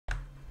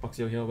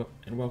Boxio here,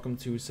 and welcome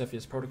to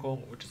Cepheus Protocol,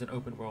 which is an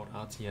open world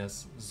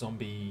RTS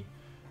zombie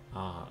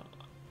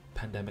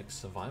pandemic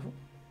survival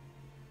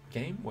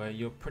game where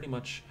you're pretty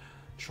much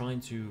trying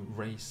to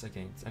race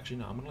against. Actually,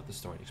 no, I'm gonna let the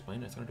story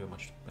explain it. It's gonna do a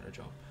much better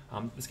job.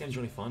 This game is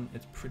really fun.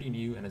 It's pretty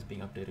new and it's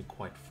being updated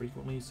quite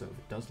frequently. So if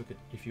it does look at,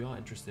 if you are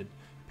interested,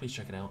 please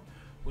check it out.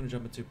 We're gonna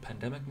jump into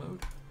pandemic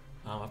mode.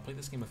 I've played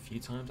this game a few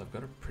times. I've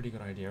got a pretty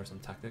good idea of some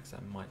tactics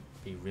that might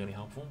be really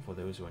helpful for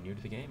those who are new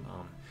to the game.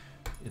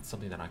 It's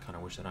something that I kind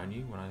of wish that I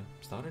knew when I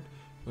started.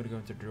 We're going to go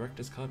into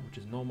Director's Cut, which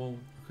is normal.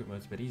 Recruit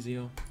mode's a bit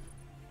easier.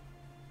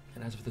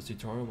 And as for this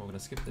tutorial, we're going to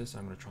skip this.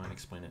 I'm going to try and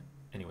explain it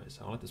anyways.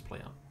 So I'll let this play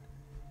out.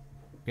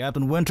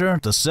 Captain Winter,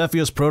 the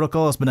Cepheus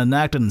Protocol has been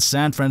enacted in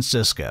San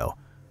Francisco.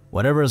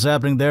 Whatever is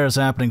happening there is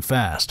happening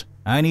fast.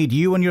 I need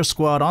you and your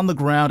squad on the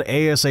ground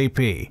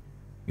ASAP.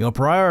 Your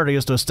priority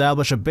is to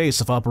establish a base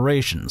of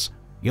operations.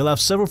 You'll have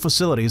several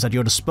facilities at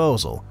your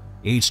disposal.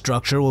 Each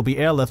structure will be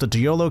airlifted to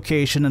your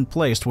location and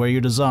placed where you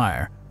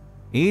desire.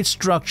 Each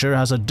structure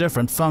has a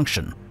different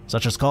function,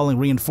 such as calling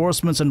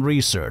reinforcements and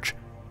research.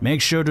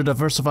 Make sure to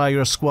diversify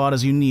your squad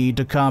as you need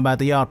to combat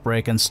the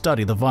outbreak and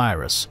study the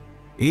virus.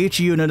 Each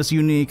unit is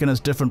unique and has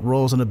different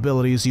roles and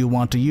abilities you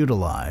want to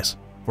utilize.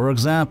 For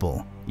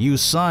example,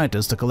 use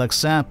scientists to collect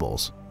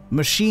samples,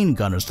 machine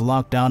gunners to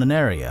lock down an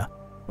area,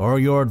 or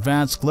your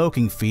advanced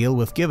cloaking field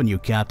with given you,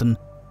 Captain,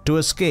 to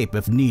escape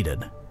if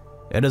needed.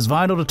 It is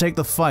vital to take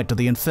the fight to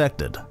the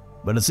infected,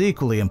 but it's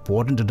equally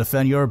important to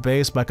defend your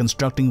base by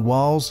constructing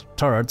walls,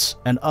 turrets,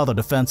 and other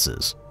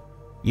defenses.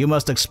 You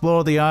must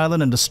explore the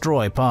island and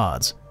destroy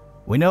pods.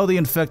 We know the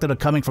infected are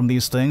coming from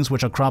these things,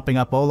 which are cropping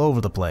up all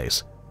over the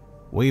place.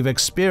 We've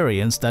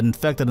experienced that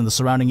infected in the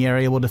surrounding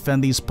area will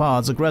defend these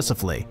pods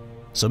aggressively,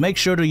 so make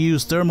sure to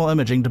use thermal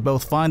imaging to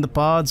both find the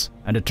pods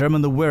and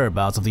determine the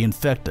whereabouts of the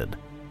infected.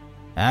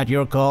 At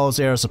your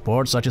calls, air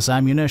support such as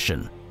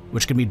ammunition,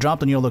 which can be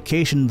dropped on your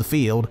location in the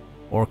field,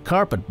 or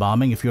carpet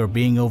bombing if you're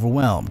being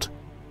overwhelmed.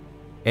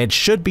 It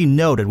should be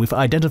noted we've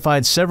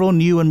identified several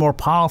new and more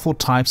powerful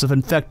types of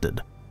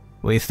infected.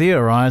 We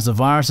theorize the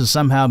virus is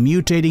somehow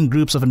mutating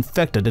groups of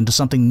infected into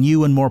something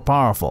new and more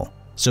powerful,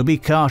 so be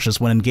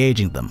cautious when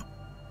engaging them.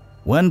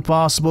 When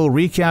possible,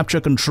 recapture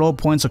control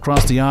points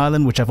across the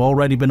island which have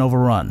already been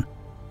overrun.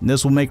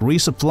 This will make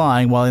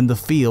resupplying while in the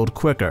field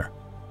quicker.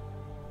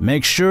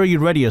 Make sure you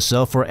ready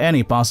yourself for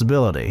any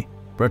possibility.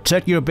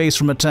 Protect your base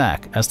from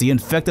attack, as the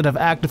infected have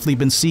actively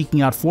been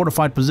seeking out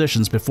fortified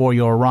positions before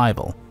your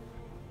arrival.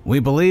 We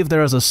believe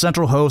there is a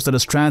central host that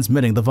is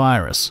transmitting the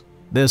virus.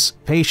 This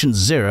Patient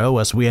Zero,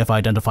 as we have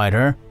identified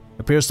her,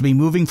 appears to be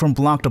moving from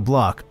block to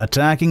block,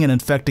 attacking and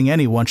infecting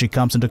anyone she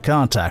comes into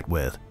contact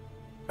with.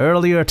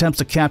 Earlier attempts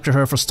to capture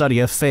her for study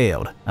have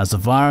failed, as the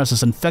virus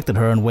has infected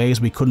her in ways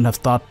we couldn't have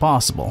thought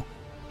possible.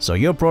 So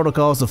your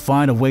protocol is to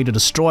find a way to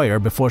destroy her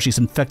before she's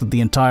infected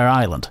the entire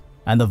island,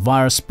 and the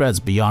virus spreads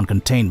beyond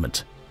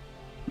containment.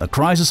 The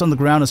crisis on the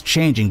ground is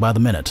changing by the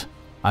minute.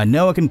 I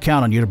know I can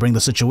count on you to bring the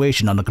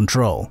situation under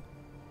control.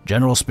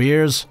 General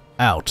Spears,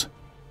 out.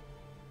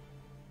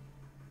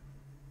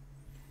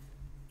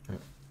 Right.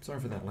 Sorry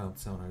for that loud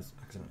sound, I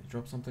accidentally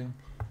dropped something.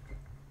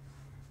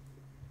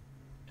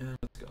 And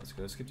let's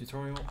go skip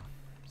tutorial.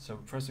 So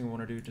first thing we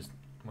want to do,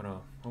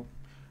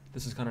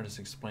 this is kind of just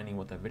explaining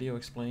what that video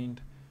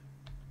explained.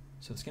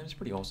 So this game is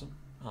pretty awesome.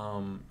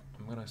 I'm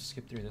gonna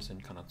skip through this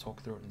and kind of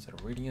talk through it instead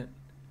of reading it.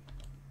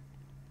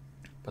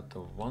 But the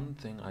one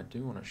thing I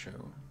do want to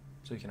show,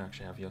 so you can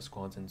actually have your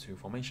squads into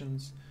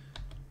formations.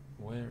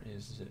 Where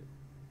is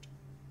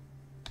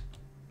it?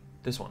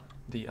 This one,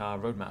 the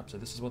roadmap. So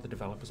this is what the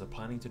developers are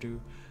planning to do.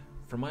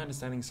 From my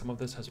understanding, some of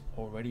this has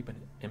already been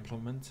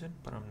implemented,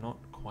 but I'm not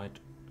quite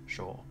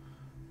sure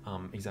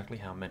exactly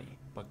how many.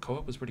 But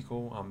co-op is pretty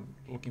cool. I'm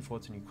looking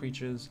forward to new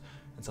creatures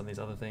and some of these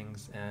other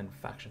things, and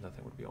factions I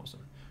think would be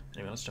awesome.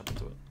 Anyway, let's jump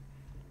into it.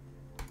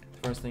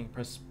 First thing,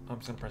 I'm just going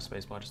to press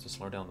spacebar just to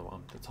slow down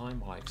the time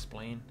while I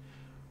explain.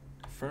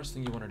 First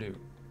thing you want to do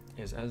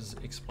is, as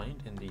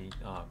explained in the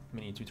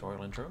mini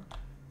tutorial intro,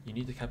 you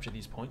need to capture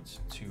these points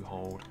to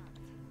hold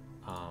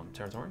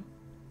territory.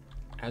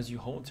 As you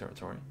hold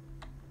territory,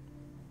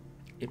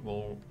 it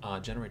will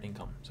generate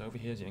income. So over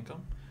here is your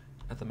income.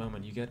 At the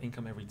moment, you get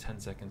income every 10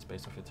 seconds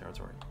based off your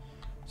territory.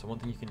 So one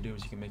thing you can do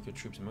is you can make your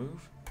troops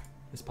move.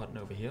 This button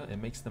over here, it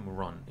makes them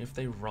run. If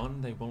they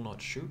run, they will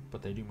not shoot,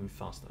 but they do move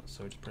faster.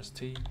 So just press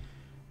T,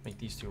 make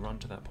these two run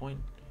to that point.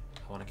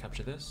 I want to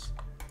capture this.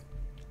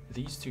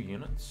 These two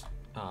units,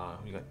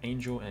 we got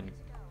Angel and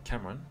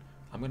Cameron.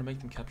 I'm going to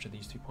make them capture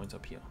these 2 points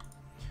up here.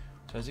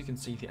 So as you can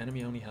see, the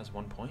enemy only has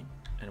 1 point,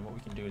 and what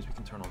we can do is we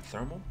can turn on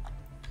thermal,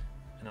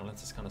 and it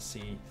lets us kind of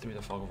see through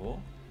the fog of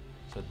war.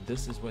 So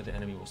this is where the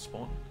enemy will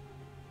spawn,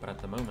 but at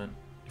the moment,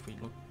 if we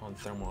look on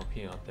thermal up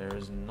here, there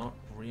is not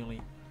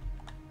really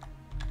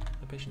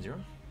a Patient Zero.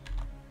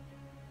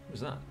 Who's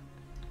that?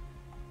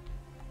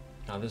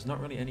 Now there's not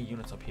really any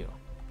units up here,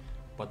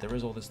 but there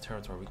is all this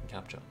territory we can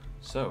capture.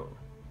 So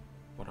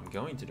what I'm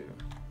going to do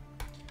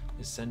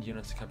is send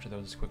units to capture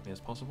those as quickly as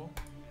possible.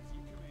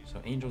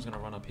 So Angel's going to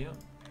run up here.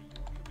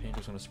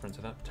 Angel's going to sprint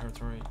to that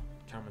territory.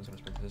 Cameron's going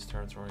to sprint to this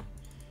territory.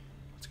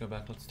 Let's go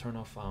back. Let's turn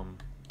off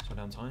slow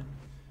down time.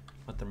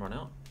 Let them run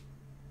out.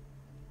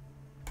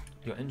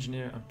 Your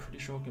engineer, I'm pretty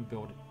sure, can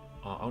build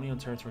only on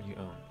territory you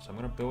own. So I'm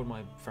going to build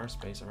my first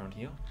base around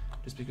here,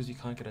 just because you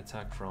can't get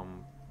attacked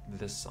from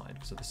this side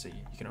because of the sea.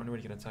 You can only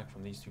really get attacked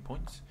from these 2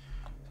 points.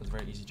 So it's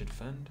very easy to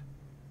defend.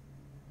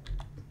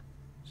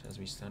 So as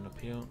we stand up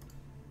here,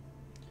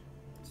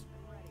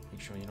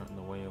 make sure you're not in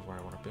the way of where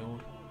I want to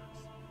build.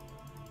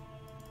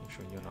 Make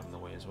sure you're not in the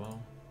way as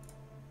well.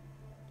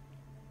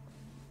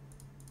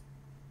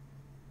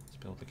 Let's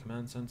build the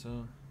command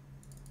center,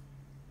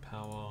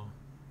 power,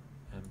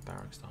 and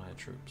barracks to hire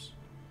troops.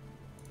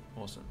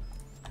 Awesome.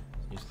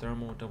 Use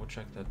thermal, double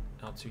check that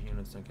our 2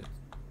 units don't get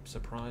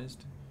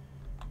surprised.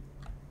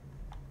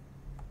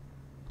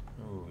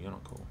 Oh, you're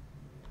not cool.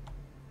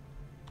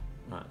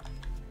 Right.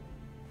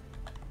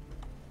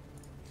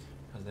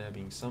 As they're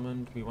being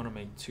summoned, we want to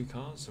make 2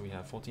 cars, so we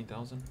have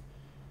 14,000,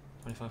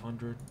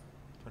 2,500,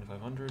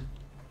 2,500.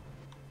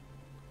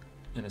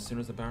 And as soon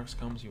as the barracks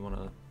comes, you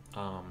want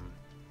to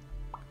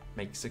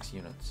make 6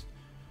 units.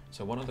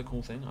 So one other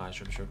cool thing, I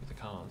should have showed with the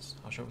cars,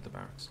 I'll show it with the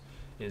barracks,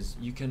 is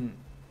you can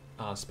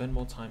spend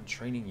more time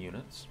training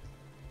units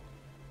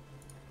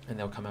and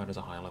they'll come out as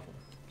a higher level.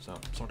 So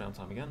slow down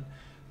time again.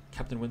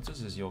 Captain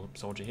Winters is your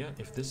soldier here.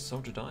 If this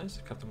soldier dies,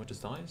 if Captain Winters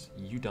dies,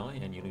 you die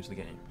and you lose the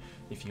game.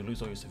 If you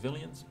lose all your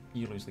civilians,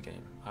 you lose the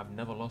game. I've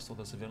never lost all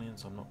the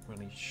civilians, so I'm not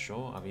really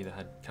sure. I've either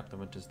had Captain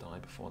Winters die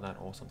before that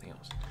or something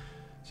else.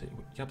 So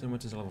Captain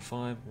Winters level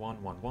 5,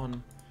 1, 1,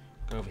 1.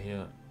 Go over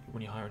here.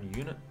 When you hire a new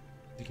unit,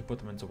 you can put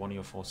them into one of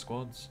your 4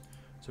 squads.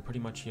 So pretty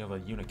much you have a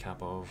unit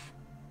cap of,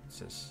 what's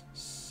this,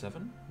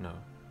 7? No,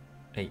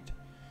 8.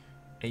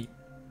 8,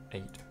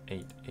 8,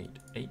 8, 8,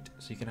 8.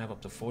 So you can have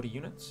up to 40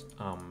 units.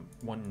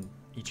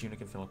 Each unit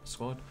can fill up a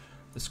squad.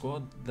 The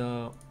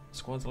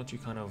squads let you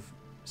kind of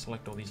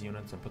select all these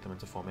units and put them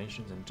into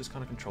formations and just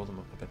kind of control them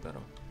a bit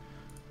better.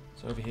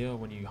 So over here,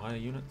 when you hire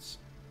units,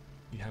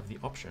 you have the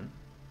option.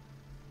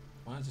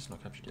 Why is this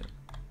not captured yet?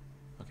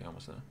 Okay,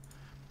 almost there.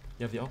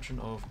 You have the option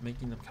of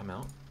making them come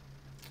out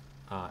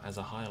as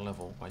a higher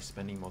level by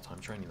spending more time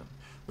training them,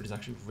 which is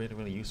actually really,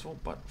 really useful.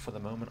 But for the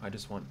moment, I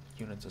just want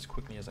units as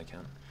quickly as I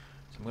can.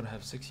 So I'm going to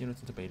have 6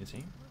 units into beta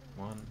team.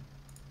 1,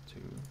 2,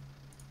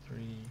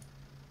 3,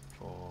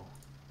 4,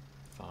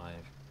 5,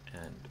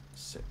 and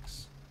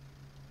 6.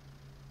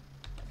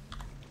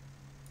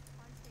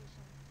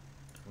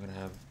 I'm going to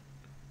have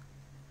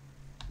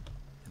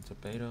into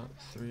beta,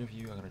 3 of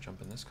you are going to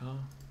jump in this car,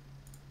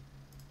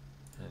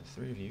 and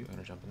 3 of you are going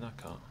to jump in that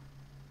car.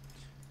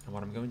 And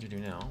what I'm going to do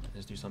now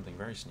is do something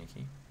very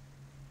sneaky,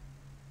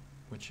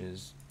 which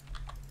is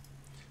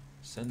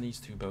send these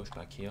 2 both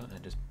back here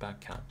and just back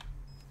cap.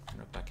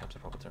 Back cap to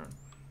proper turn.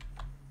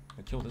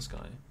 I'll kill this guy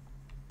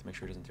to make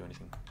sure he doesn't do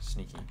anything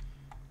sneaky.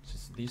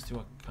 Since these 2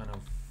 are kind of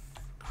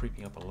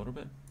creeping up a little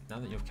bit, now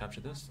that you've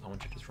captured this, I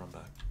want you to just run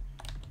back.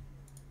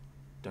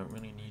 Don't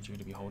really need you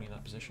to be holding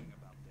that position.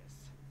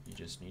 You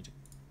just need to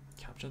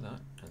capture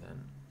that, and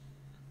then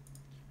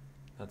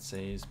that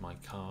saves my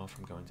car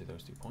from going to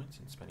those 2 points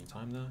and spending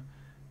time there.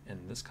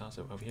 And this car,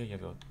 so over here you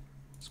have your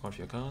squad for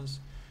your cars.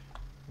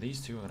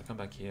 These 2 are going to come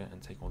back here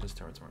and take all this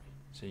territory.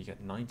 So you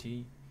get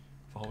 90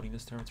 for holding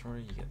this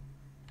territory. You get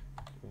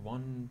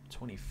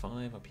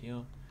 125 up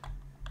here,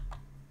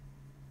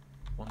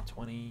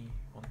 120,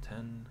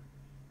 110.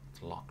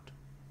 It's locked.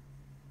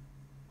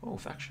 Oh,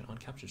 faction,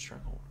 uncaptured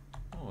stronghold.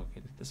 Oh,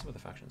 okay, this is where the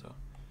factions are.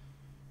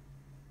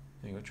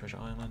 There you go, Treasure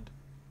Island.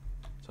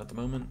 So at the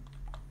moment,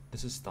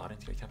 this is starting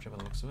to get captured by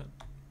the looks of it.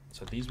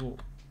 So these will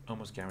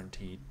almost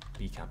guaranteed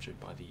be captured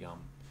by the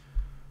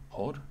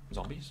horde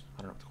zombies.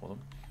 I don't know what to call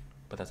them,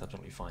 but that's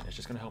absolutely fine. It's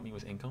just going to help me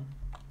with income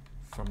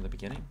from the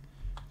beginning.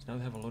 So now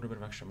they have a little bit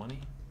of extra money.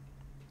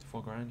 It's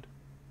 4 grand.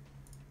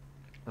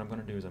 What I'm going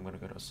to do is I'm going to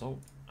go to assault.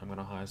 I'm going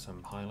to hire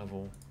some high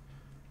level,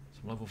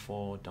 some level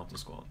 4 Delta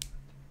squad.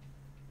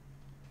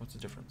 What's the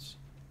difference?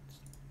 It's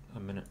a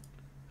minute.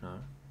 No.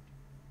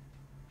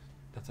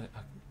 That's like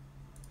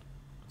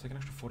an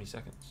extra 40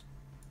 seconds.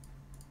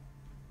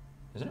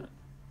 Isn't it?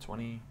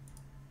 20.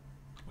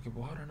 Okay, but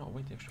why would I not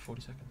wait the extra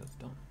 40 seconds? That's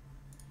dumb.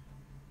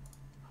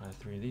 Hire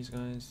 3 of these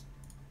guys.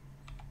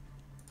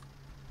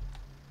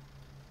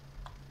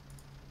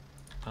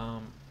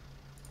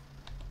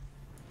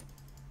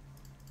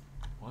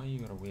 Why you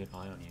got a weird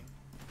eye on you?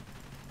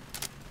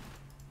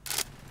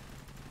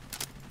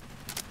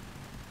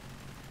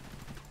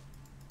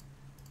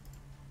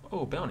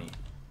 Oh, bounty.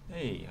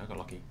 Hey, I got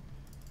lucky.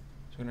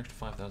 So we got an extra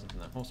 5,000 from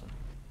that. Awesome.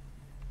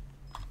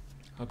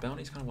 Our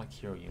bounty's kind of like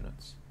hero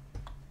units.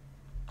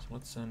 So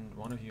let's send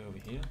one of you over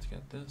here to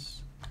get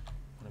this.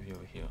 One of you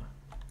over here.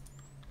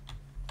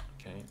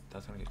 Okay,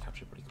 that's gonna get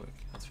captured pretty quick.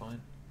 That's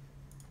fine.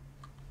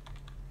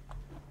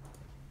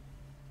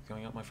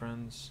 Going up, my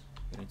friends.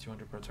 Getting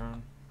 200 per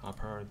turn.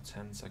 Per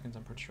 10 seconds,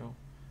 I'm pretty sure.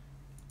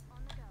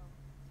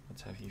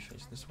 Let's have you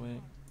face this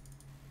way.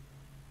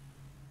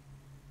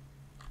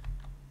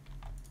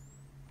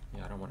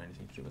 Yeah, I don't want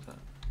anything to do with that.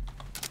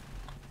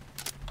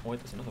 Oh wait,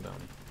 there's another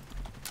bounty.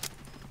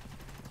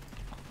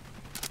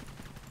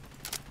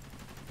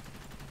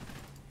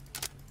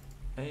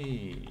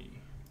 Hey,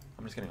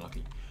 I'm just getting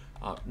lucky.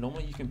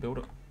 Normally you can build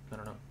a,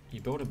 no.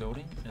 You build a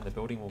building and the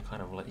building will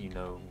kind of let you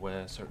know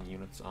where certain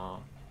units are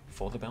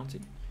for the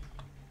bounty.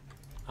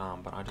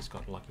 But I just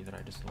got lucky that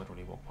I just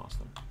literally walked past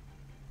them.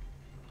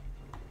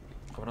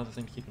 Oh, another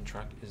thing to keep in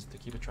track is to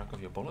keep a track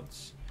of your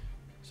bullets.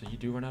 So you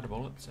do run out of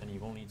bullets and you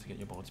will need to get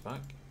your bullets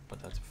back,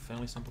 but that's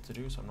fairly simple to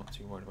do, so I'm not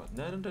too worried about.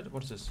 No,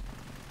 what is this?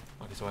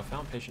 Okay, so I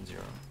found patient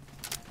 0,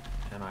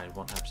 and I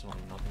want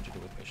absolutely nothing to do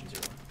with patient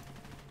 0.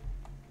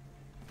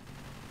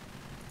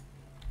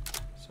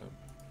 So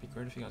it'd be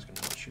great if you guys could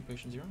not shoot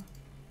patient 0.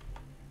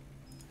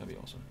 That'd be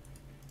awesome.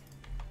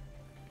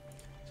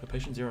 So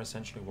patient 0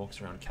 essentially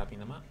walks around capping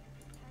the map,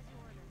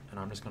 and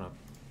I'm just gonna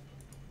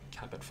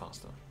cap it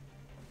faster.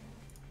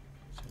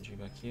 Send you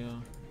back here.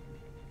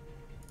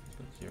 Let's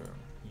put 0,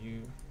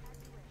 you.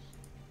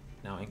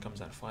 Now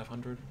income's at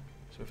 500,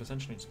 so if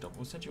essentially it's double,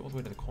 we'll send you all the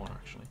way to the corner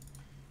actually.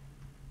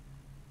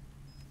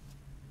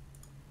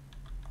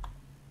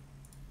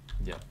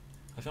 Yeah,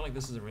 I feel like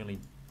this is a really,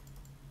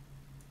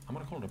 I'm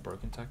gonna call it a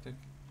broken tactic.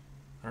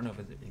 I don't know if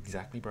it's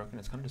exactly broken,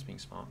 it's kind of just being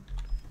smart.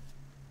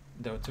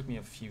 Though it took me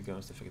a few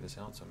goes to figure this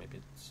out, so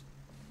maybe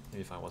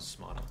if I was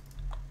smarter,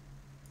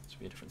 this would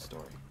be a different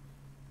story.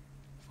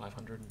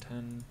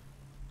 510.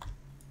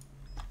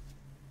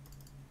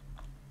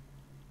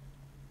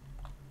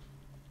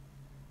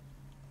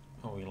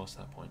 Oh, we lost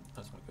that point.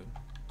 That's not good.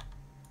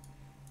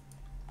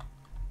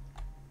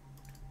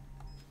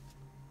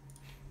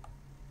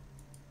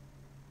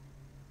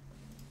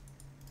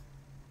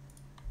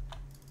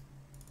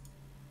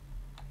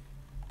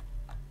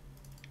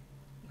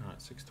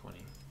 Alright,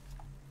 620.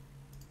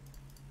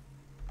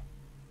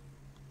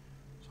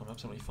 So I'm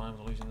absolutely fine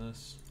with losing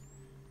this.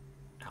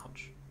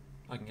 Ouch.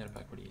 I can get it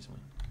back pretty easily.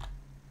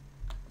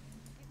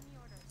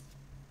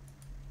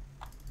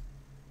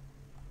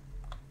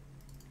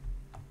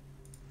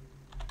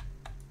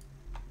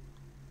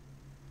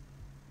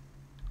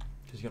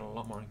 Because you get a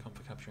lot more income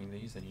for capturing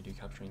these than you do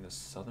capturing the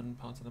southern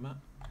parts of the map.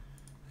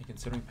 And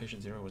considering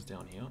patient 0 was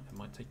down here, it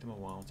might take them a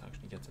while to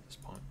actually get to this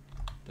point.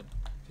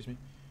 Excuse me?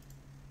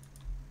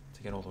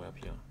 To get all the way up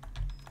here.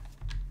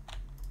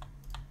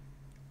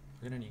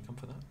 I get any income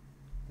for that?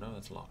 No,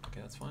 that's locked.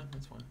 Okay, that's fine,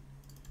 that's fine.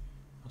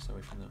 I'll stay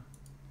away from there.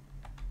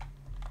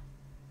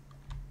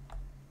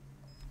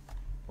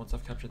 Once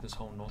I've captured this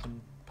whole northern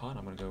part,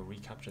 I'm going to go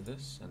recapture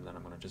this, and then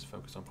I'm going to just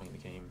focus on playing the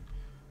game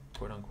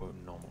quote-unquote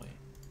normally.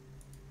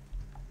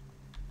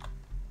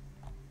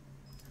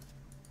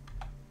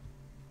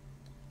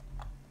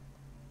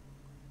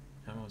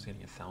 Ammo is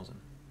getting 1,000.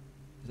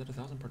 Is that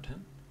 1,000 per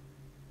 10?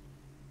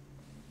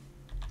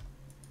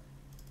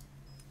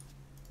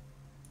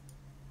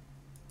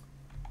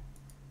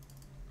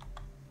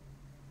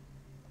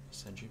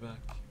 Send you back.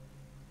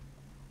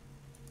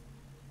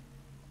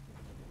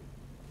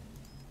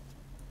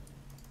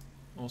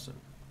 Awesome.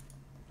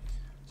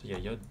 So yeah,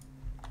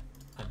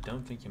 I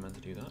don't think you're meant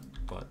to do that,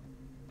 but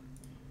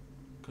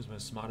because we're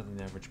smarter than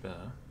the average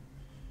bear,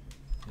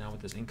 now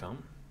with this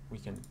income, we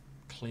can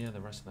clear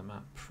the rest of the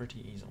map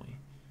pretty easily.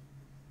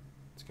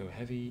 Let's go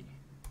heavy.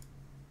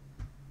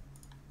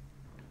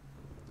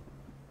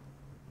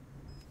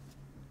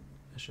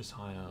 Let's just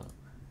hire.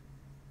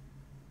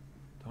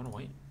 Do I want to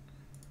wait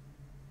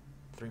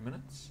 3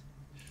 minutes?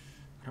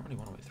 I don't really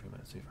want to wait 3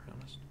 minutes, to be very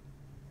honest.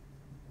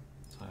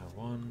 Let's hire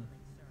 1,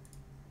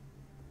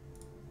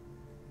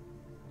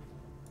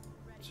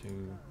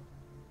 2,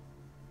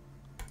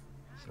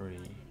 3.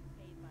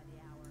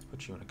 Let's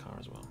put you in a car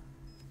as well.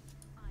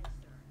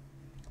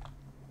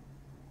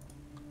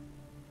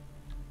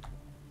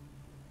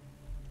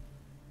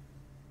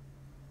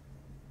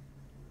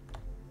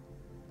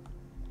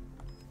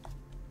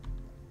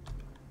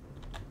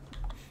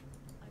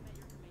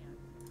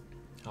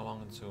 How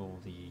long until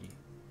the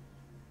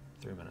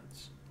 3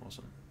 minutes?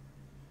 Awesome.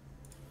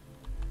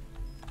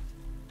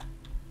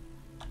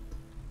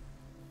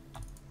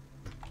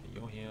 Okay,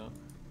 you're here.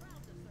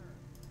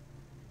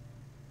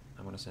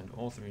 I'm going to send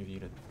all 3 of you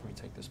to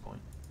retake this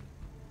point.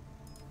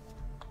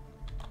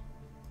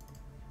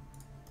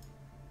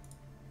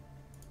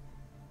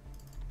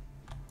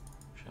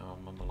 Shower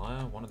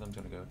Mambalaya, one of them's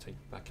going to go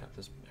back cap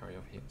this area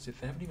over here. See,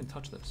 they haven't even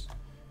touched this.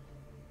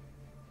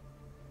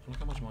 Look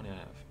how much money I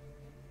have.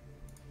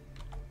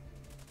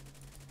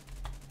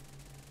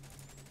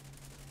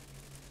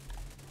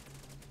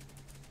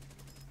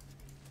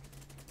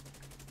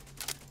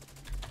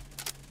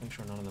 Make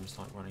sure none of them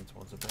start running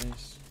towards the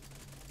base.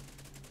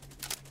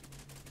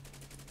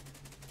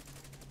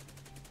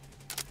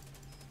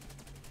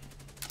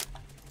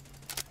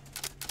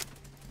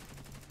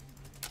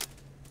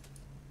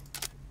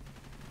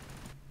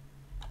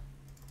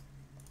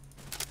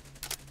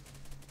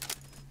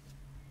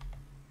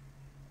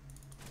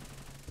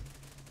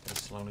 They're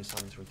slowly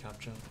starting to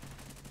recapture.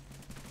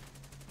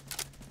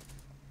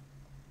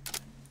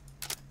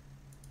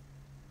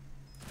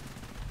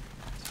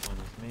 It's fine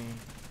with me.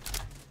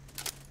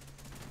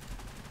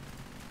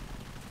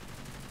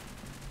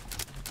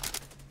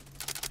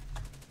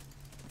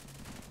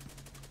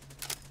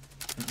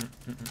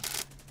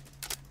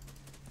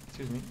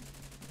 Excuse me,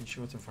 can you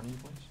show what's in front of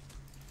you, please?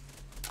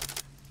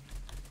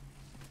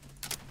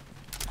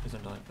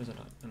 Please don't die. Please don't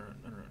die. No, no,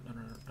 no, no, no,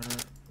 no, no, no, no.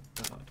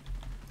 Don't die.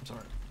 I'm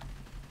sorry.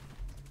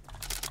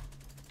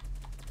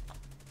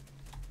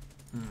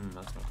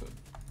 That's not good.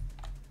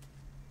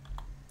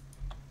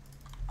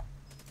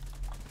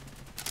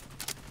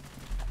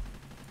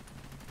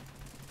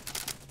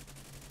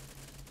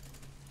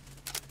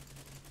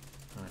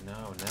 Alright,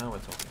 now we're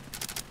talking.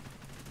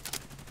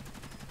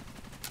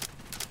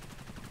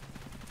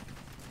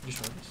 You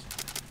sure this?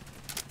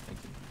 Thank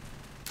you.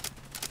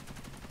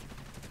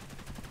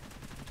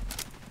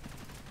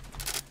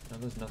 No,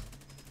 there's nothing.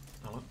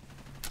 Oh, look.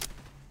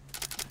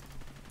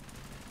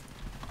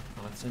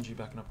 Let's send you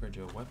back and upgrade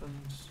your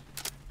weapons.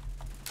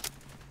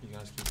 You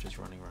guys keep just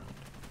running around.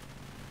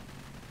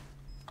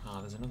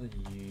 There's another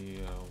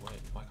you.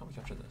 Wait, why can't we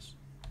capture this?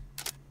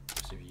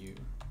 Save you.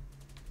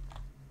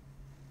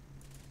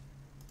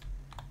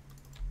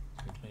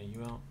 So we clear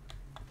you out.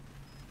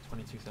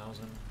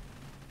 22,000.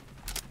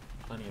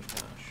 Plenty of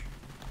cash.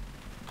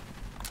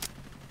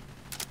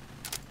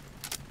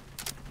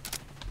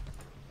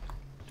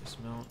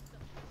 Dismount.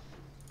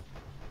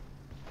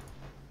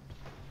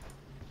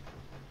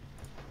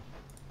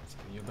 Let's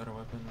give you a better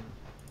weapon.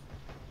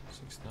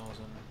 6,000.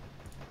 Let's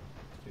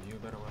give you a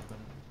better weapon.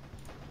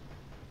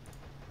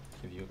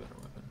 Let's give you a better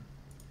weapon.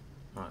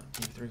 Alright,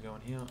 you three go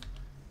in here.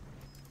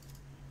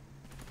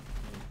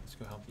 Let's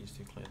go help these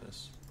two clear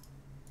this.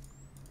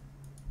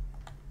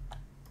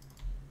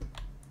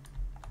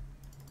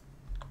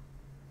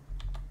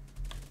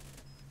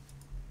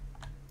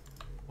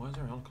 Why is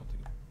there a helicopter?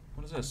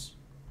 What is this?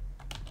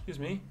 Excuse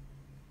me?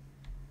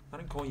 I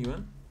didn't call you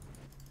in.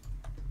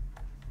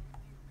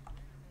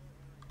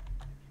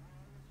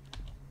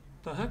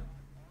 The heck?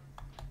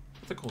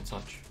 What's a cool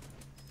touch?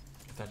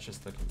 If that's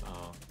just the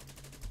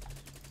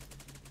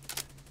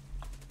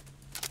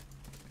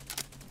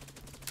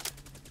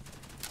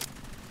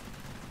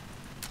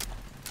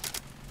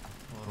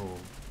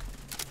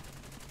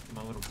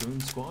my little goon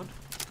squad?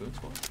 Goon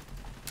squad?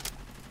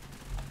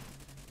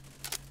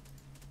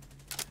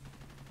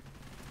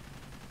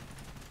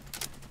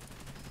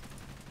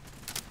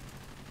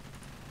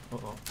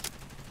 Uh-oh.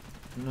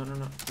 No, no, no, no,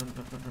 no, no,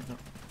 no, no.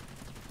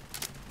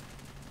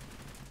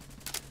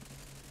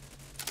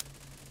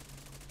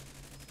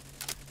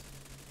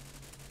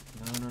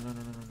 No, no, no, no,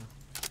 no, no, no.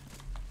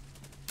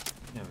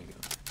 There we go.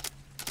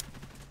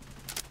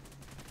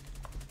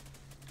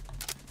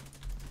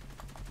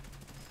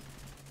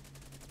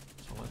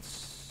 So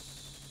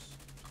let's...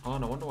 Oh,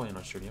 no wonder why you're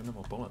not shooting. You have no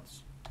more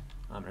bullets.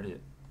 I'm an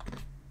idiot.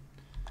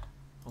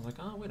 I was like,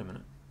 oh, wait a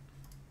minute.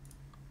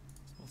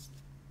 That's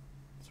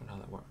not how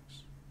that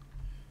works.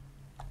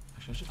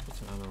 Actually, let's just put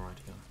some ammo right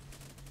here.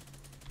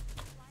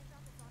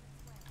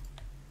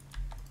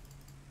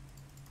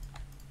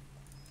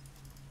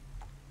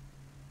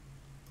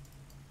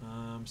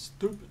 I'm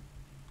stupid.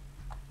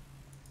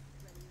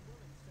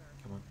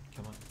 Come on,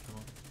 come on, come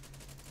on.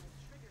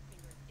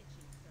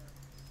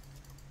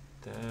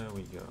 There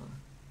we go.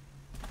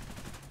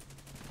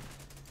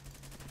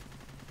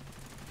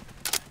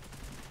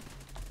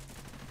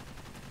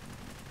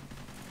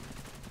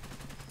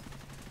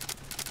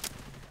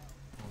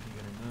 What are you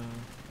gonna know?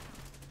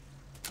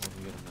 What are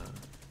you gonna know?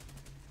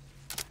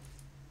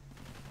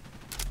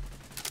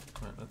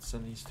 Right, let's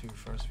send these two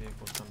first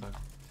vehicles come back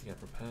to get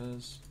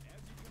repairs.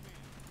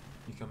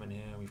 You come in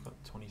here, we've got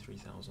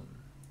 23,000.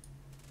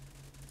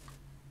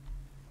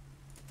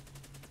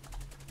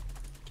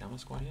 Gamma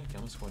squad here?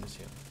 Gamma squad is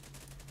here.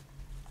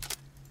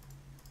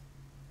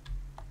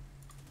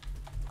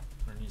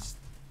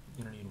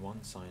 You're gonna need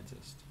one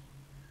scientist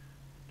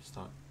to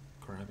start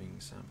grabbing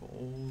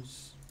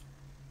samples.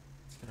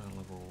 Let's get our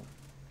level.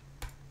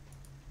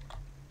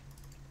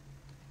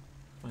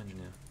 My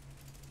engineer.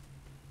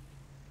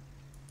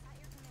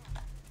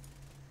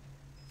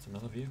 It's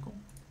another vehicle.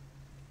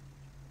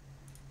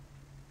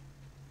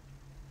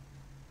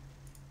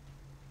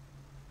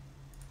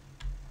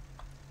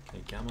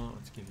 Okay, Gamma,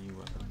 let's give you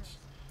weapons.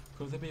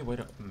 Could there be a way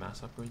to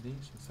mass upgrade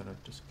these instead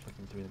of just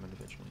clicking through them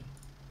individually?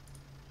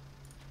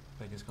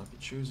 Beggars can't be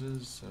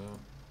choosers, so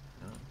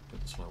no, do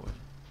it the slow way.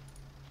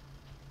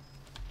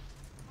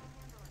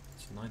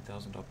 It's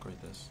 9,000 to upgrade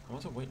this. I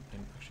want to wait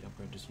and actually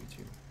upgrade just you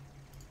two.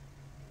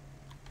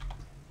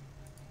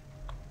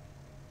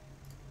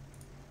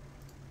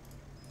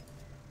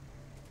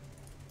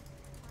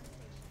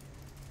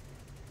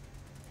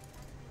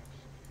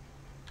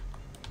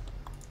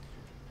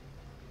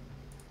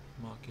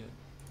 Market.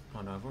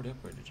 Oh no, I've already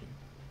upgraded you.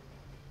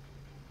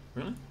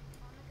 Really?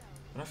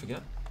 Did I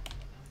forget?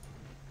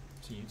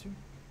 See you two?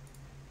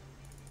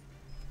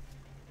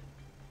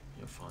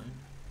 You're fine.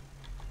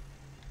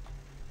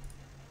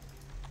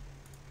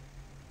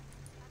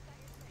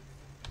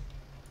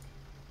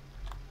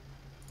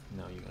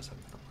 No, you guys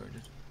haven't been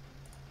upgraded.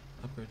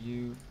 Upgrade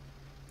you,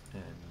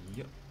 and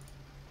yep,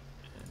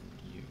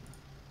 and you.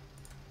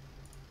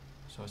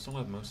 So I still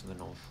have most of the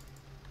north.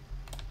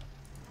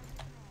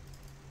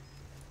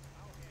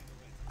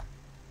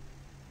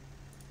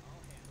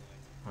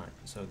 Alright,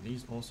 so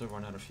these also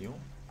run out of fuel.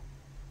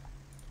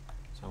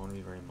 So I want to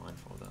be very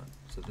mindful of that.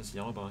 So this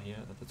yellow bar here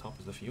at the top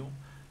is the fuel.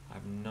 I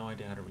have no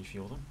idea how to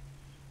refuel them.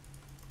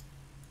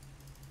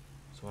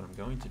 So what I'm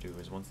going to do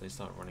is once they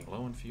start running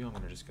low on fuel, I'm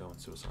going to just go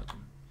and suicide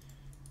them.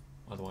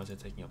 Otherwise they're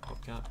taking a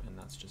pop cap, and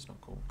that's just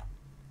not cool.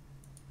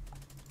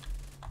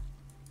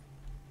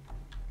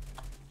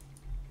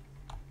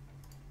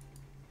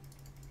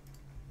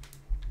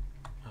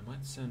 I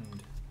might send...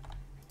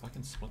 if I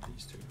can split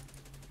these two.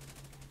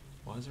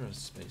 Why is there a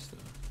space there?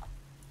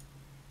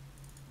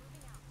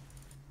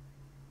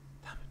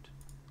 Damn it.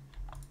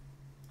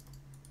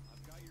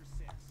 I've got your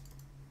 6.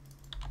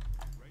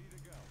 Ready to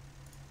go.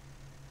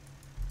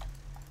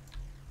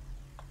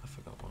 I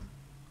forgot one.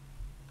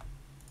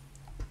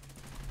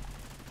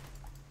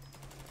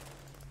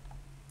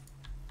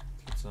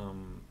 Let's get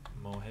some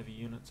more heavy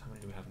units. How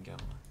many do we have in Gamma?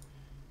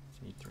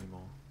 Just need 3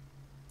 more.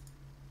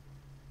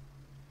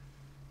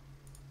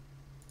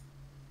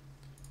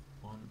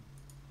 1,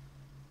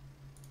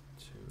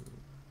 2,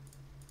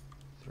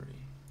 3.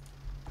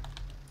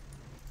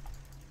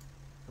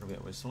 What are we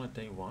at? We're still at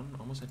day 1,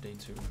 almost at day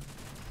 2.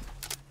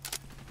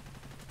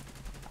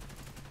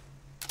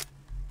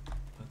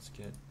 Let's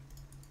get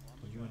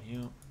you in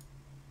here.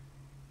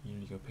 You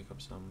need to go pick up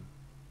some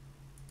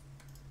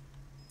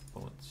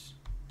bullets.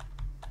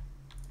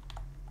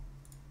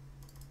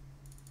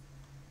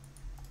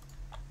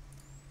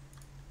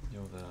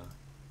 You're there.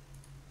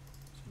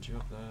 Send you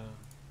up there.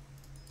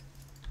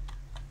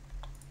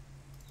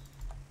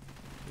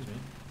 Excuse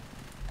me.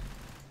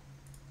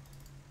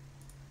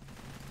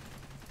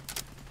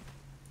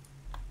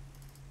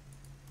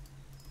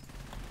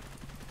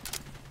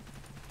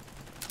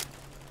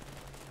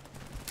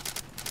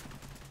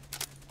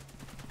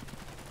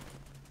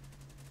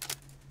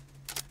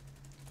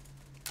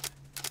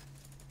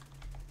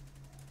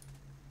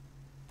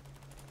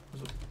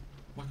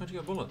 Why can't you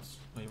get bullets?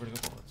 Oh, you've already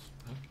got bullets.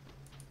 Heck.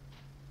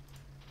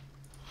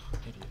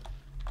 Idiot.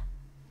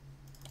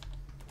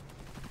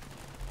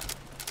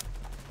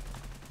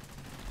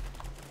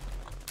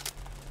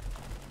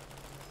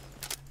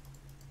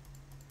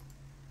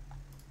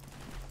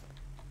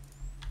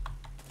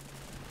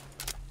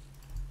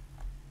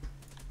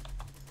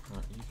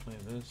 Alright, you clear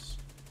this.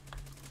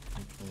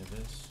 You clear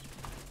this.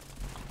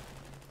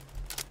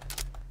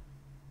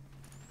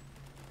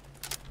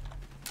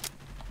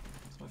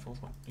 That's my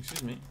fourth one.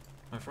 Excuse me,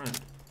 my friend.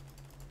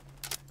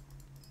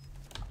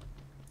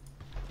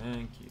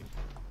 Thank you.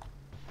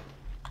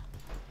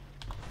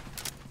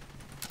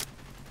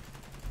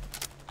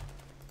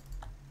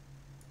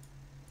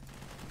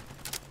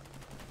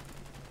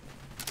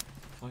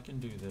 If I can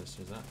do this,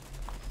 is that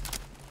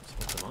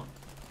split them up?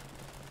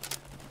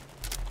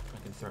 I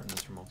can threaten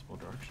this from multiple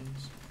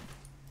directions.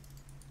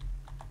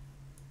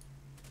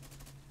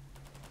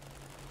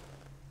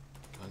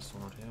 Guy's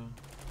still not here.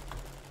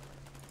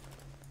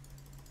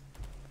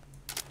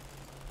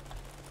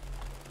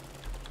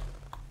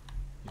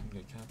 You can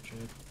get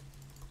captured.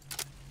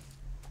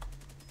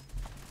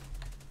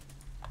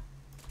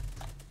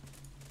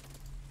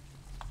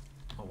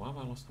 Oh, why have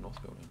I lost the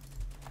north building?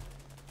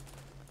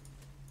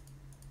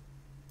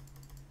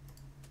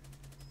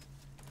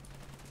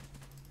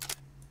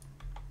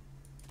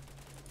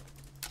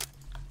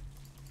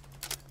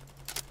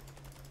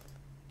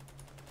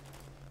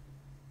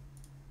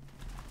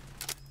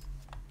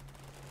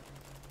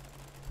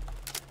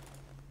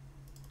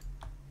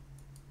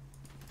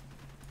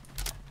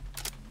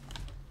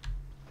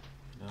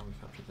 Now we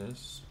capture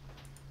this.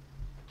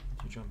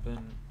 You jump in.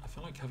 I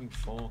feel like having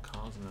 4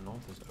 cars in the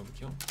north is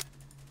overkill.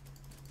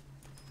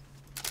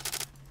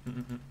 Okay,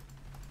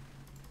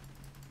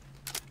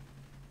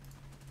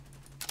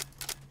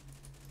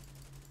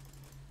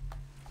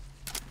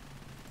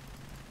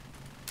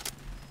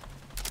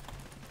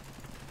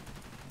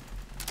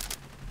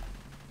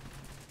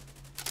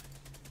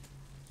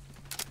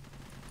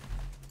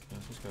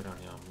 let's just go down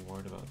here. I'm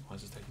worried about why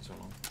is this taking so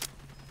long.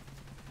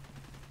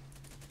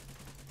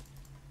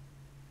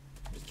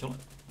 Just kill it.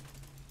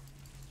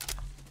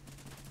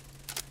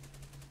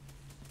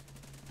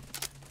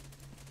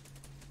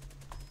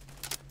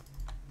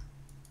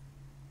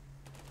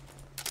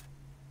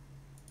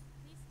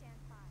 Please stand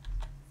by.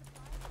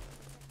 Supplies are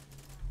protecting the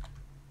line.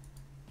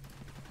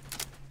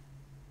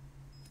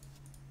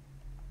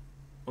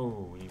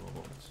 Oh, we need more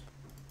bullets.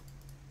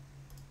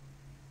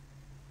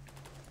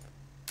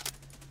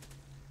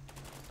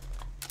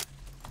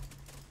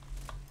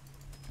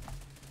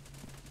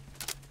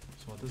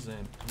 So what this is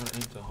aim, I'm going to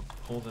aim to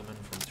hold them in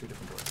from 2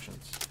 different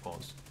directions.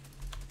 Pause.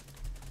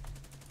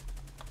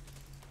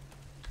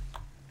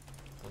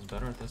 If I was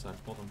better at this,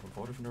 I'd pull them from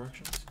 4 different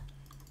directions.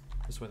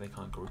 This way they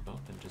can't group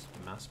up and just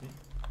mass me.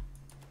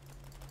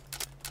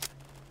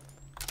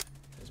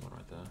 There's one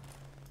right there.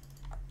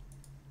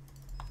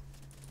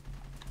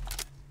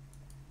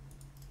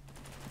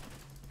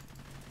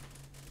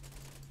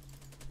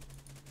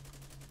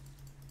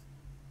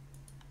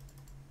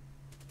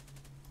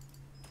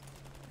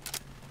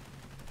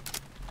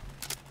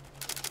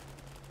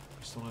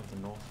 We still have the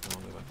north all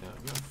the way back there.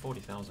 We have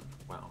 40,000.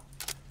 Wow.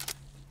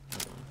 How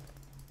we doing?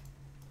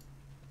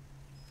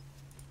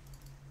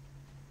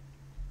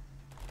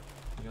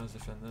 You guys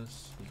defend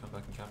this. You come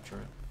back and capture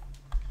it.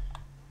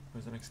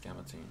 Where's the next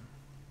Gamma team?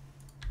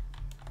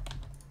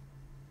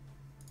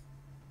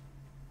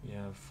 We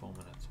have 4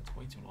 minutes. It's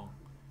way too long.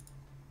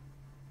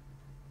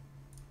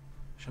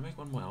 Should I make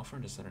one more alpha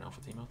and just send an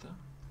alpha team out there?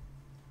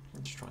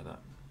 Let's try that.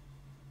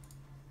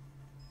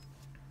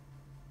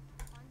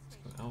 On Let's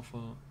station. go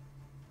alpha.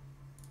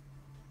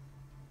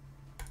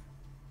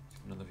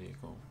 Another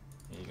vehicle.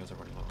 Yeah, you guys are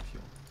running low on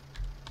fuel.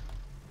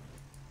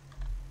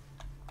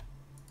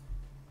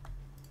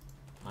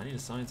 I need a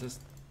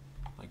scientist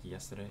like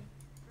yesterday.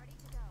 Ready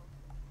to go.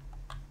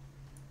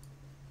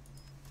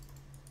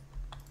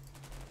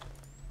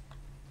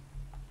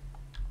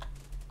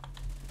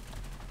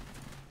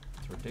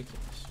 It's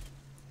ridiculous.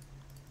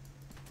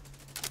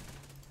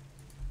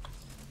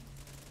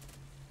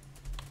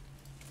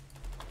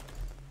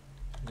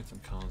 Get some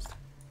cars.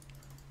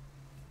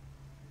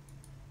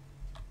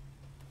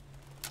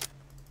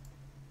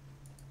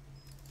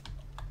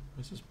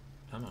 This is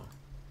ammo.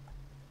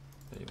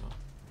 There you are.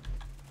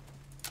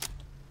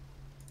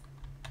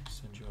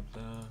 Send you up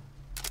there.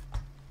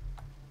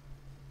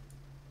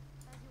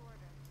 As you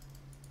order.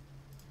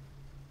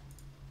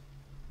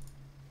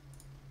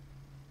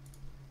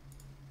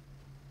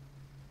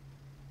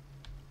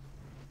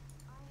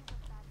 I have a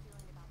bad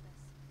feeling about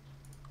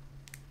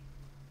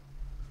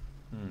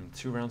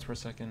this. 2 rounds per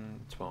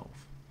second, 12.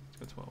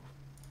 Let's go 12.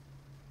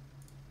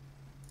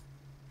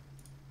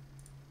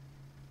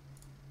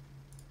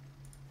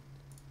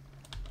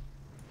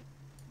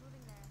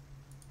 Moving there.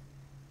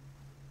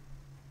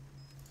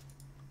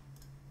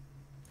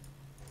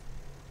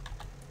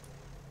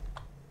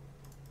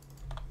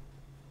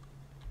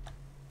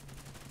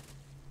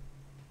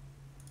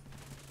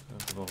 Go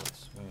for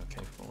bullets. Very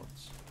okay for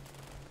bullets.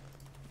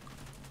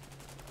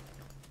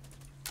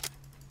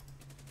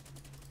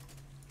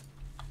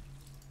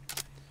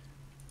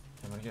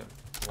 I'm gonna get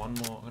one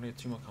more. I'm gonna get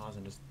 2 more cars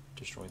and just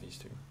destroy these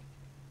 2.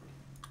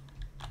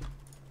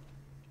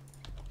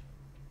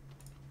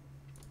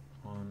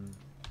 1,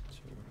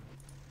 2.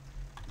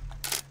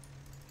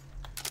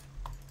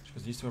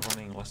 Because these 2 are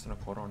running less than a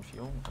quarter on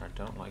fuel, and I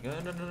don't like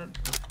it. No.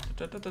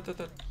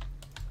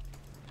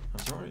 I'm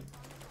sorry.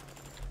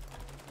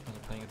 I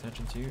wasn't paying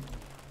attention to you. Ready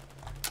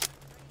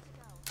to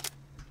go.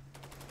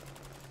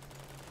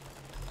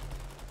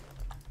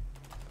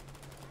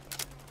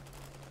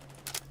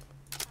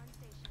 On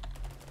station.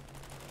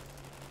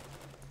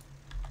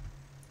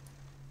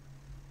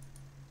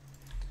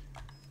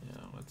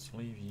 Yeah, let's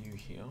leave you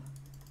here.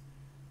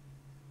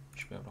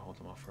 Should be able to hold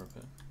them off for a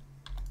bit.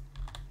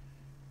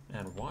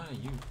 And why are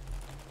you?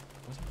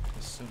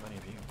 There's so many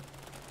of you.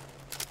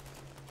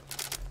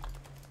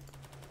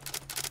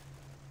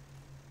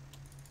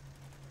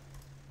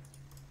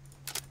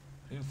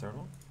 Are you the 3rd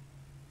one?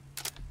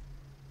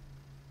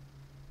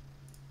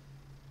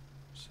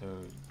 So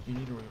you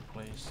need to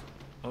replace.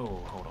 Oh,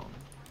 hold on.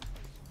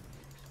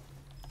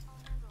 I'll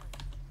handle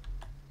it.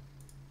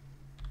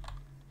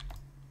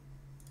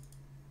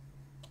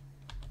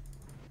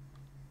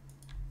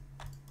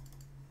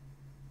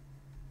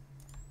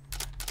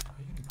 How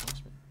are you getting past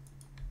me?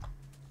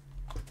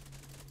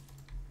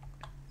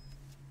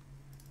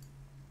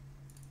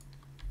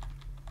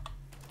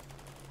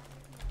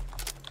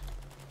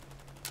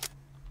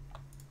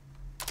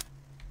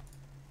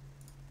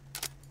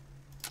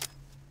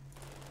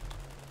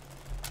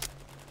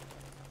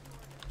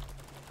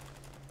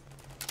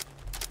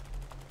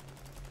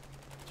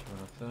 Two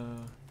up there.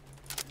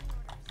 Any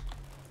orders?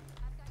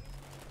 I've got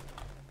your I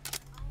have a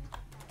bad feeling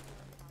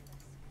about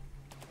this.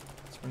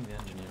 Let's bring the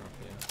engineer up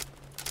here.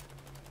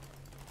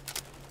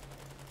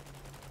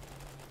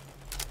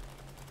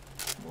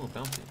 Oh,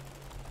 bounty.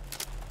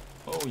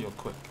 Oh, you're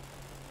quick.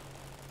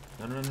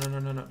 No.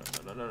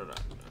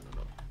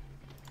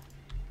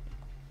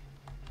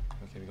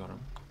 Okay, we got him.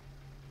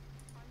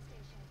 On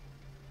station.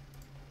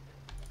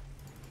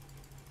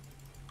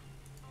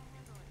 I'll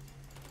handle it.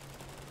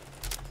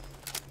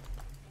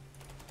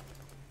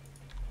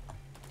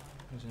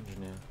 Where's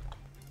engineer?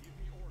 Give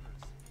me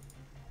orders.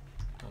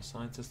 Our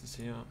scientist is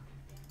here.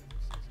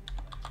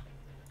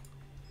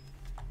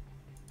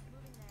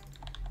 Moving there.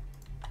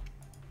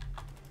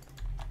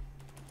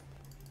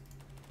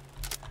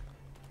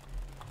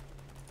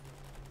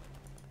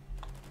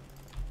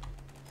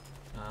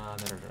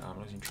 I'm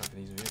losing track of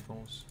these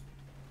vehicles.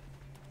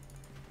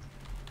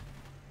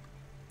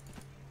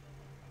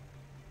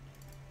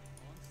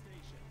 On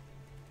station.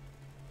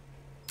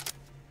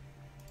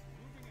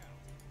 Moving out.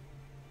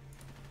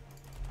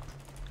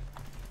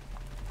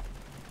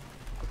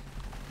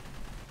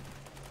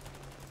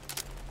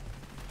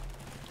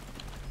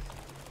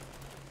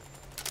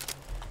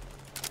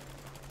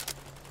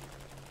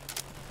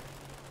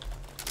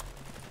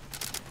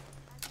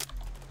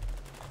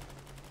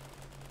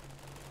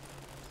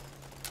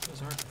 It was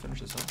hard to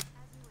finish this off. As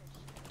you wish.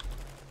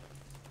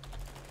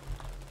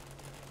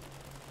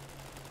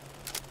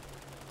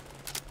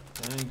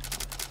 Dang.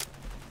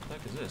 What the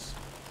heck is this?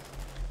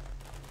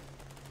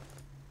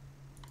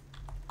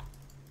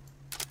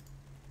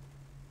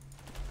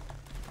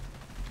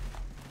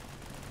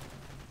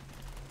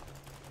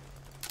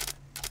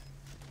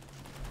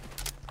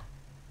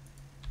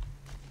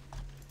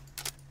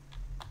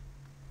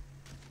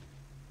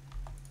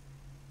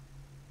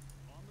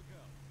 On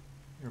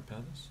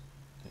this?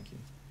 Thank you.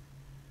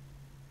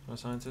 So,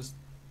 scientist.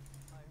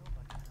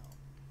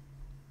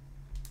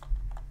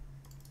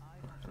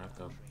 I'm gonna have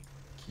to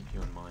keep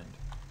you in mind.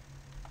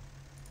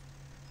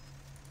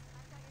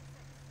 I've got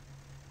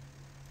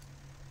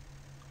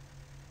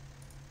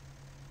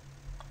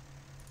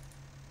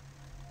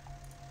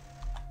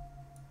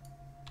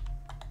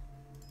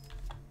your six.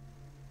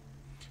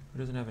 Who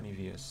doesn't have any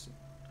VS?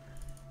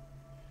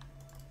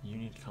 You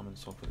need to come and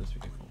swap with this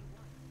vehicle.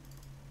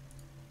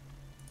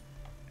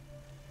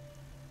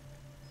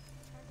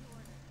 As you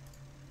ordered.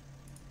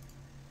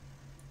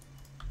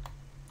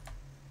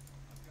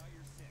 I've got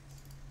your six.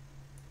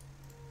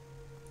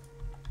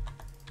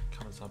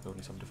 Come and start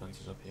building some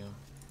defenses up here.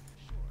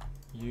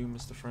 Sure. You,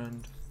 Mr.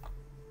 Friend.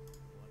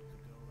 What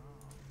could go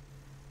wrong?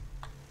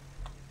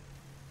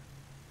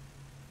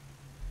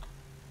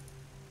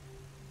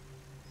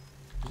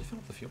 Did you fill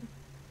up the fuel?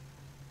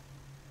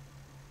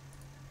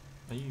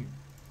 Are you?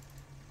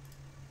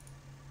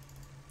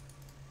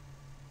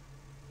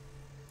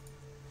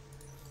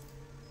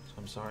 So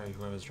I'm sorry,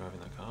 whoever's driving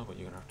that car, but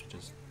you're gonna have to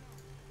just.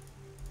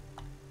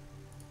 On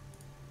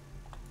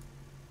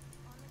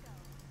the go.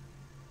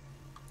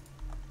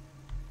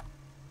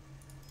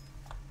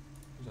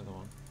 Who's the other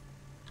one?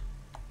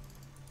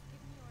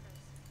 Give me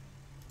orders.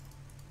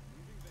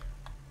 Moving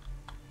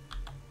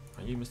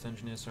there. Are you Mr.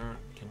 Engineer, sir?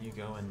 Can you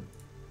go and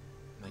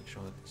make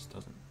sure that this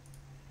doesn't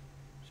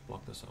just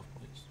block this off,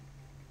 please?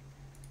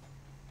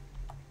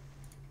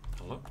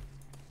 Hello?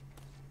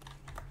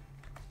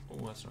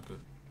 Oh, that's not good.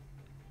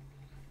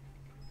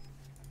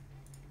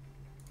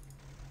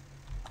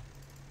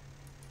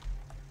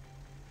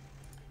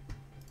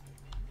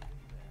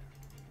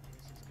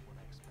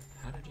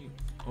 How did you?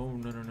 Oh,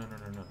 no, no, no, no,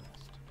 no, no.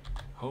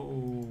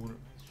 Oh,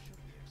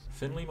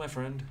 Finley, my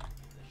friend,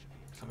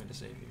 coming to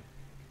save you.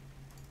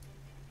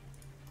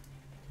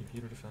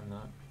 Computer defend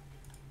that.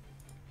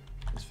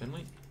 Is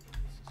Finley?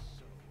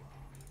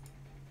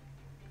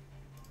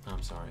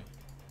 I'm sorry.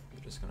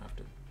 You're just gonna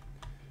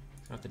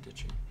have to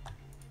ditch you.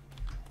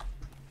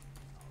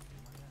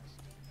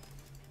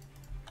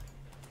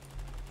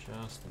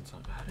 Just in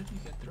time. How did you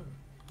get through?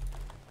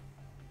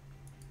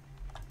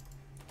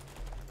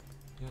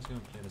 You guys go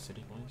and play the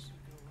city, please.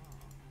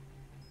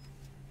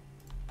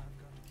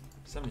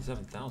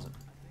 77,000.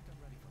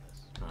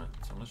 Alright,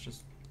 so let's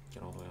just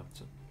get all the way up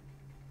to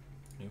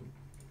new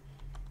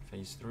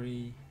phase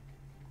 3.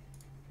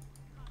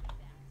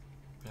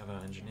 We have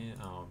our engineer.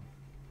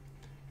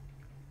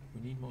 We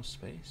need more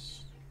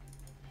space.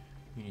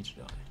 You need to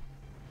die.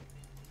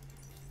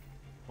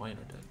 Why are you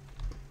not dead?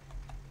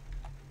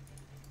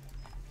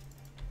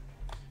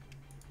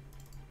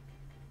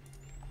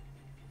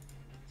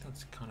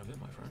 That's kind of it,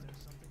 my friend.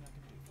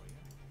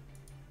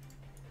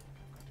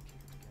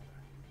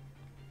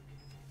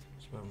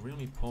 So we're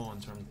really poor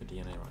in terms of the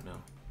DNA right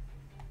now.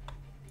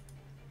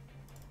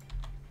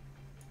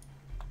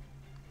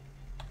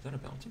 Is that a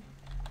bounty?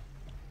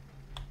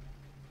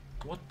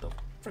 What the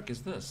frick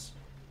is this?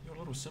 Your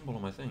little symbol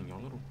on my thing, your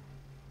little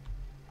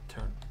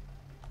turn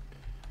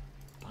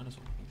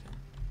dinosaur looking thing.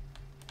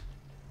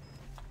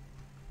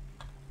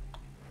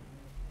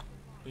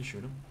 Please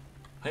shoot him.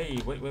 Hey,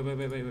 wait.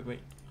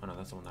 Oh no,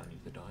 that's the one that I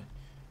need to die.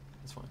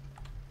 That's fine.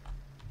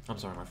 I'm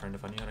sorry, my friend.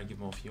 If I knew how to give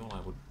more fuel,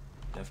 I would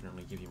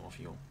definitely give you more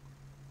fuel.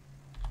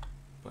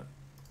 But,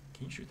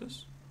 can you shoot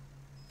this?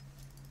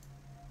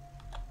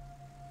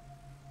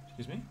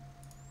 Excuse me?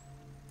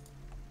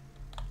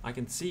 I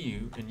can see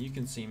you, and you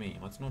can see me.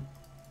 Let's not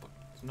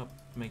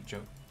make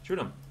joke. Shoot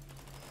him!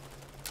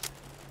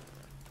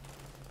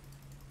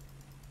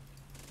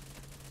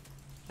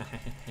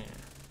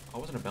 I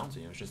wasn't a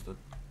bounty, it was just a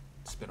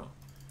spitter.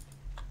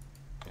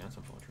 Yeah, that's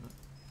unfortunate.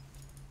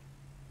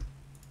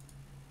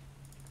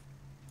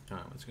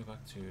 Alright, let's go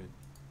back to...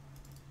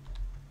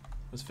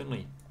 Where's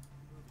Finley?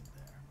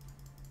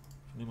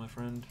 Finley, my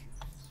friend.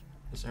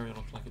 This area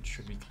looks like it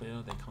should be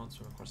clear. They can't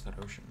swim across that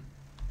ocean.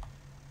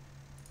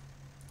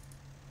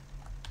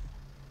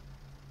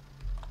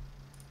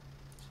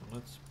 So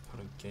let's put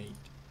a gate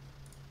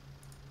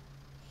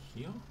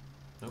here?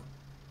 Nope.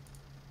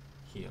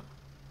 Here.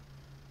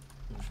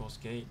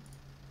 Reinforced gate.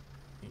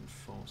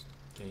 Reinforced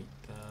gate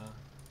there.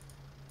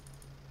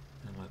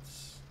 And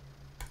let's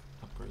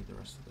upgrade the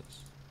rest of this.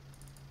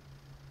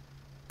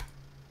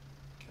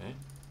 Okay.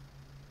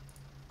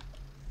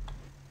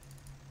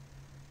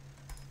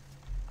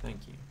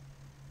 Thank you.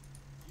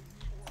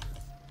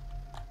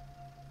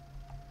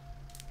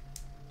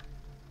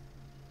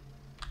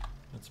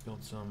 Let's build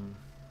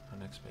our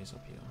next base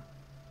up here.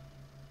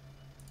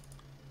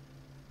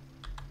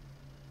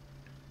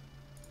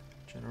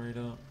 Generator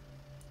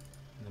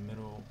in the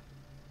middle.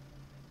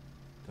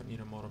 Don't need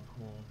a motor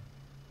pool.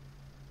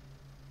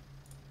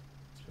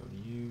 Let's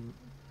build you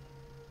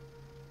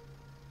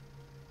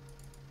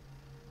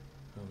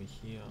over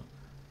here.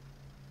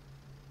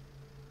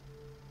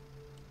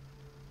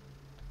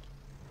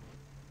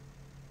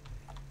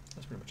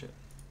 That's pretty much it.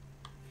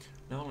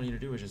 Now all I need to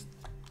do is just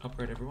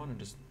upgrade everyone and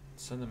just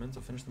send them in to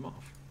finish them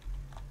off.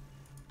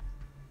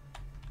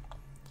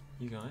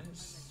 You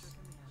guys,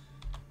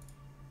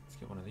 let's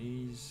get one of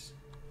these.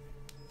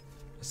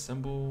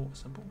 Assemble.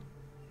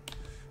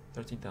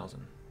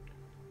 13,000.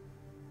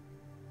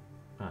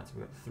 Alright, so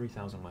we've got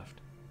 3,000 left.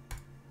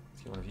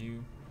 Let's get one of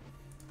you.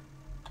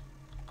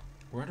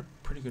 We're at a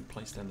pretty good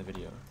place to end the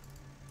video.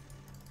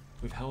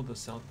 We've held the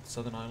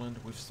southern island.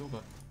 We've still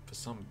got, for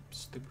some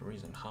stupid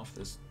reason, half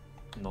this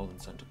northern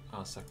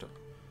sector.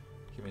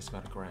 Giving us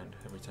about $1,000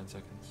 every 10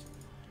 seconds.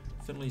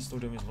 Finley's still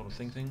doing his little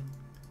thing.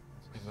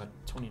 We've got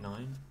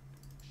 29,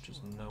 which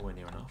is nowhere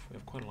near enough. We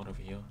have quite a lot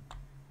over here.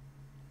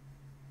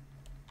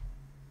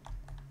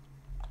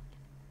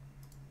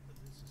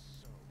 This is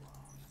so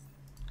rough.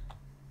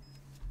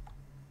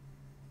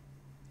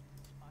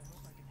 I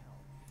hope I can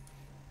help.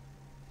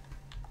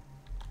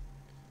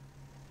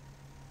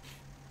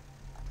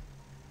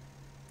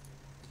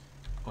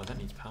 Oh, that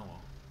needs power.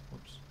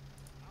 Whoops.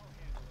 I'll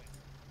handle it.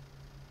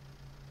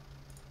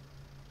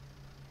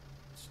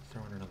 Let's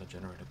throw in another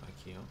generator back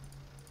here.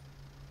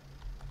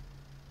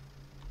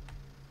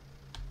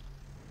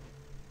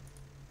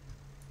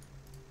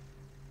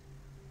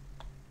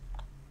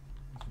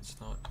 We can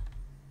start.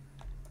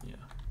 Yeah.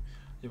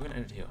 We're gonna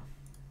end it here.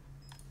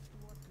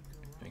 What could go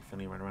wrong? Make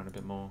Finley run around a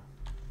bit more.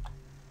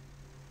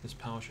 This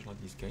power should let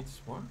these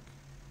gates work.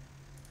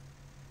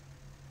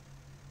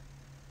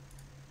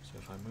 So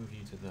if I move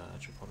you to there,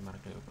 that should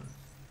automatically open.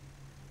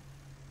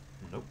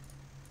 Nope.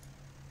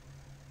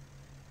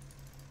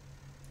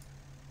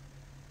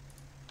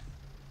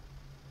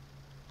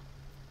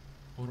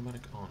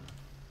 Automatic on.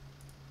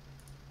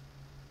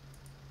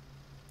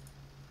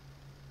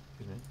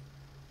 Excuse me.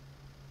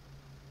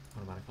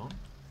 Automatic on.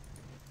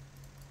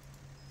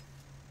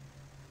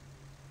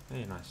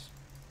 Hey, nice.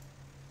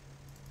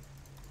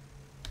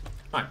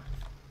 Alright.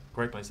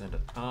 Great place to end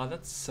it.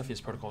 That's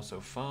Cepheus protocol so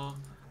far.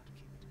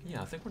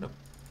 Yeah, I think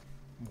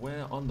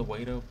we're on the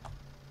way to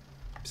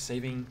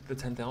saving the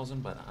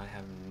 10,000, but I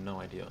have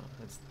no idea.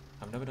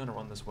 I've never done a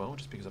run this well,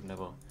 just because I've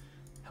never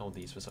held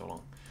these for so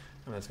long.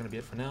 Anyway, that's going to be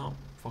it for now.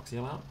 Foxy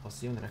out. I'll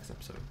see you in the next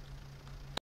episode.